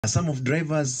Are some of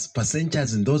drivers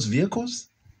passengers in those vehicles?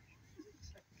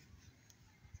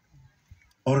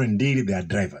 Or indeed they are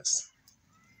drivers?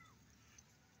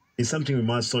 It's something we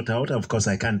must sort out. Of course,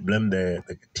 I can't blame the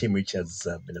team which has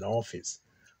been in office,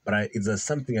 but it's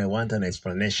something I want an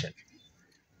explanation.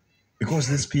 Because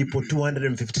these people,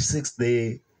 256,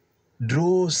 they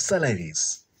draw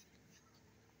salaries,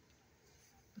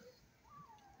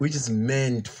 which is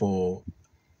meant for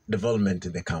development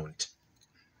in the county.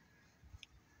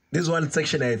 This one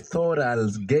section, I thought I'll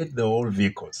get the whole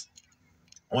vehicles.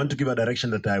 I want to give a direction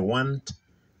that I want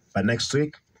by next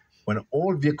week, when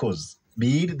all vehicles,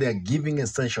 be it they're giving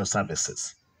essential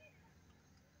services,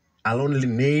 I'll only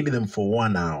need them for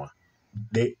 1 hour.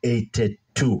 The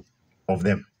 82 of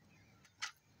them.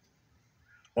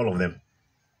 All of them.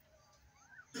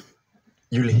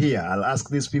 You'll hear, I'll ask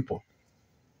these people.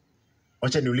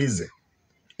 Wacha niulize,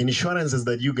 insurances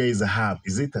that you guys have,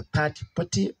 is it a third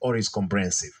party or is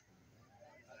comprehensive?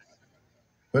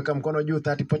 Weka mkono juu,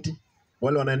 third party.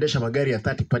 Wale wanaendesha magari ya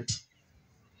third party.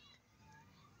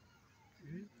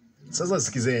 Sasa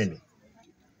sikizeni.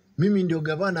 Mimi ndio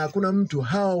gavana, hakuna mtu,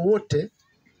 hao wote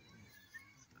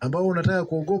ambao unataka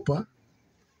kuogopa.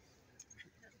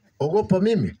 Ogopa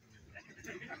mimi.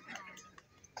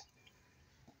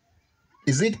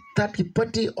 Is it third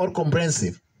party or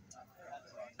comprehensive?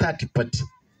 Third party.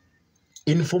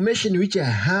 Information which I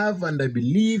have, and I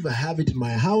believe I have it in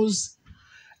my house,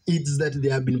 it's that they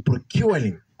have been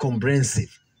procuring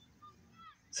comprehensive.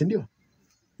 Sindio?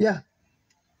 Yeah.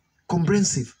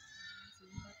 Comprehensive.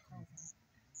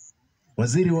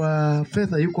 Waziri wa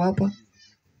fedha yuko hapa.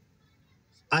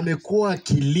 Amekuwa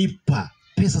akilipa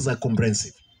pesa za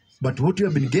comprehensive. But what you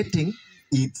have been getting,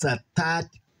 it's a third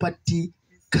party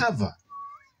cover.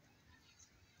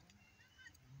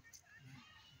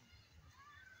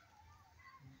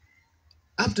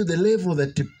 Up to the level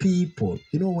that the people,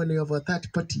 you know, when you have a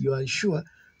third party, you are sure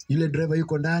yule driver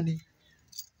yuko ndani,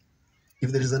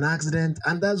 if there is an accident.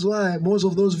 And that's why most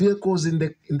of those vehicles in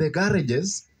the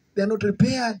garages, they are not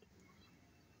repaired.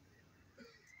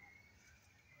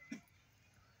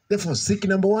 Therefore, sick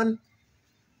number one,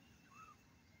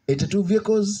 82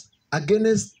 vehicles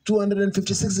against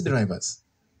 256 drivers.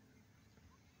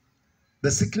 The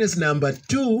sickness number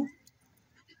two,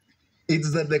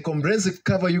 it's that the comprehensive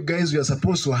cover you guys are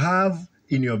supposed to have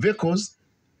in your vehicles,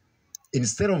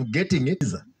 instead of getting it,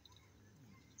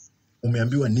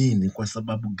 umeambiwa nini, kwa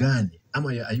sababu gani? Ama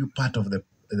are you part of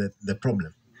the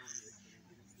problem?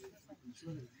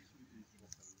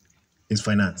 It's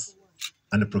finance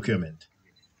and the procurement.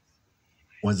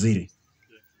 Waziri,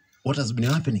 what has been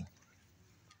happening?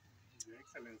 Your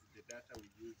Excellency, the data we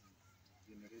use is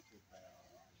generated by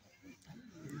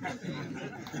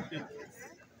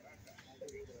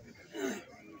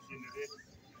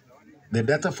the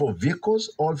data for vehicles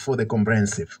or for the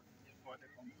comprehensive? For the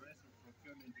comprehensive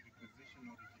procurement requisition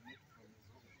originated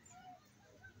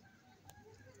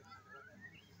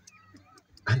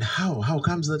from And how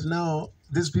comes that now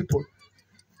these people,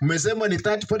 mmesema ni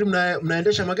third party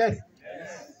mnaendesha magari?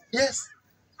 Yes.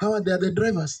 How are they the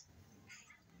drivers?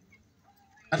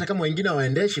 Hata kama wengine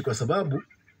waendeshi kwa sababu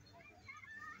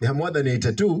they have more than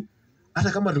 82,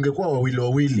 hata kama tungekuwa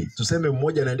wawili, tuseme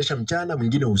mmoja anaendesha mchana,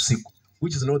 mwingine usiku,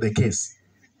 which is not the case.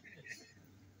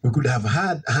 We could have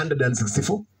had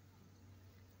 164,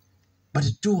 but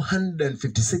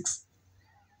 256.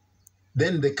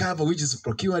 Then the cover which is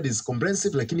procured is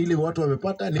comprehensive, lakini ile watu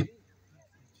wamepata ni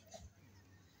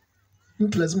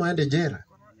mtu lazima aende jela.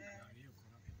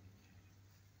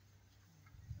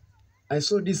 I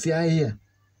saw this here.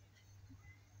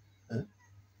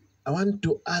 I want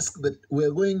to ask that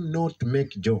we're going not to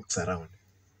make jokes around.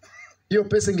 Hiyo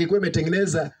pesa ingekuwa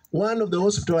imetengeneza one of the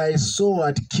hospital I saw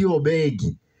at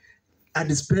Kiobegi, a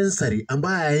dispensary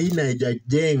ambayo haina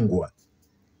haijajengwa.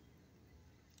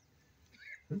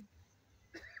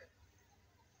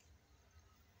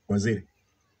 Waziri,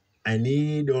 I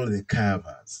need all the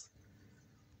covers.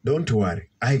 Don't worry.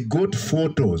 I got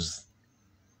photos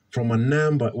from a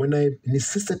number. When I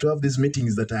insisted to have these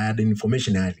meetings, that I had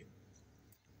information earlier.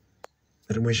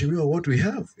 That mheshimiwa, what we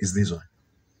have is this one.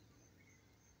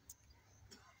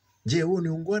 Je, huo ni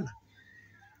ungwana?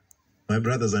 My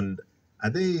brothers and, are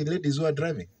they ladies who are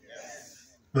driving?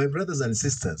 Yes. My brothers and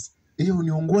sisters, hiyo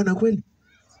ni ungwana kweli?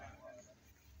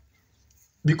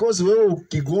 Because wewe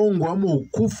ukigongwa ama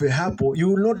ukufe hapo, you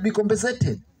will not be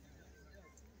compensated.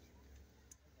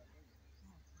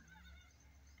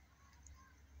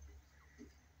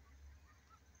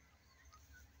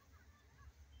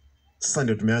 Sasa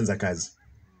ndio tumeanza kazi.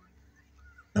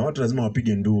 Na watu lazima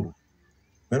wapige nduru.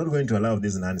 We're not going to allow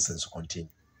this nonsense to continue.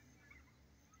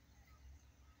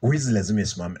 wizi lazima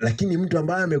isimame. Lakini mtu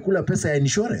ambaye amekula pesa ya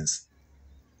insurance,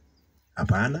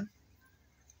 hapana,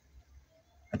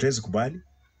 hatuwezi kubali.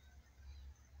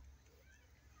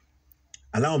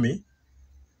 Allow me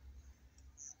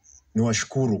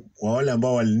niwashukuru kwa wale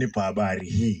ambao walinipa habari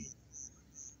hii.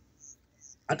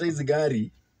 Hata hizi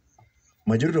gari,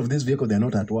 majority of these vehicles, they are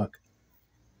not at work.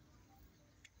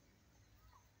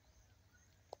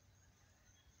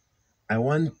 I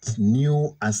want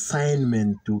new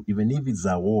assignment to, even if it's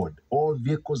a ward, all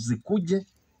vehicles zikuje.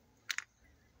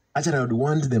 Actually, I would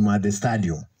want them at the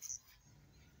stadium.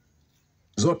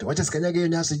 Zote, wacha sikanyage hiyo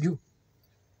nyasi juu.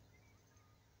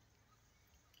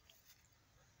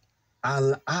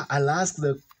 I'll ask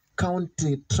the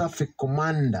county traffic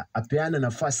commander apeane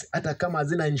nafasi hata kama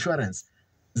hazina insurance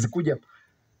zikuja.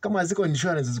 Kama haziko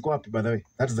insurance ziko wapi, by the way?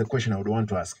 That is the question I would want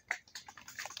to ask.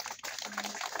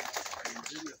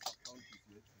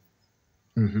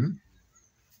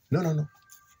 No.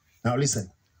 Now listen.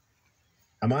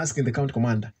 I'm asking the county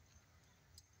commander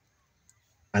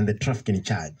and the traffic in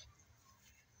charge.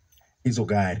 Hizo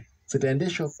gari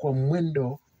zitaendeshwa kwa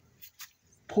mwendo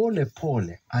pole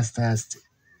pole, aste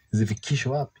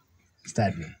zifikishwe wapi?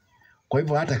 Stadium. Kwa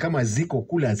hivyo hata kama ziko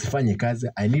kule azifanye kazi,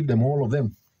 I need them, all of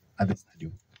them at the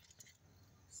stadium.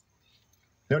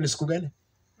 Leo ni siku gani?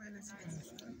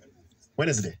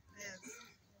 Wednesday.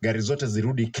 Gari zote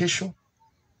zirudi kesho,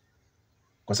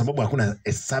 kwa sababu hakuna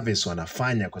service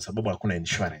wanafanya, kwa sababu hakuna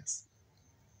insurance.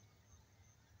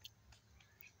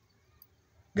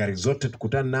 Gari zote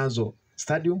tukutane nazo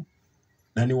stadium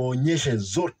na niwaonyeshe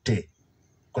zote,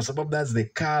 kwa sababu that's the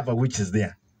cover which is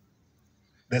there.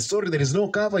 The story there is no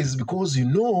cover is because you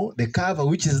know the cover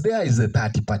which is there is a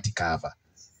third-party cover.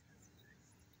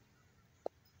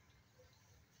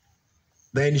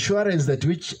 The insurance that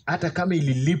which hata kama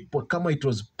ililipwa, kama it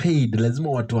was paid, lazima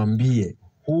watuambie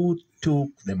who took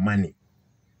the money.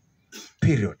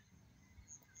 Period.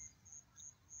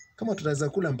 Kama tutaweza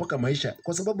kula mpaka maisha,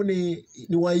 kwa sababu ni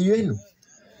wai wenu.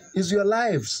 Is your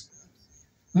lives.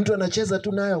 Mtu anacheza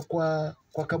tu nayo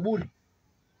kwa kaburi.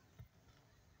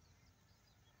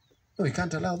 No, we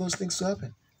can't allow those things to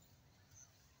happen.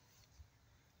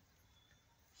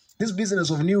 This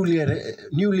business of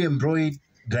newly employed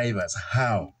drivers,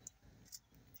 how?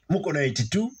 Muko na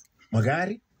 82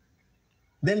 magari,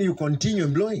 then you continue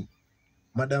employing.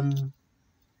 Madam,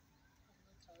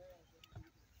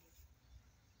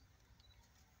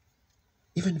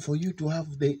 even for you to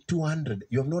have the 200,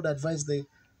 you have not advised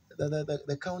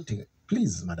the counting.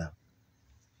 Please, madam.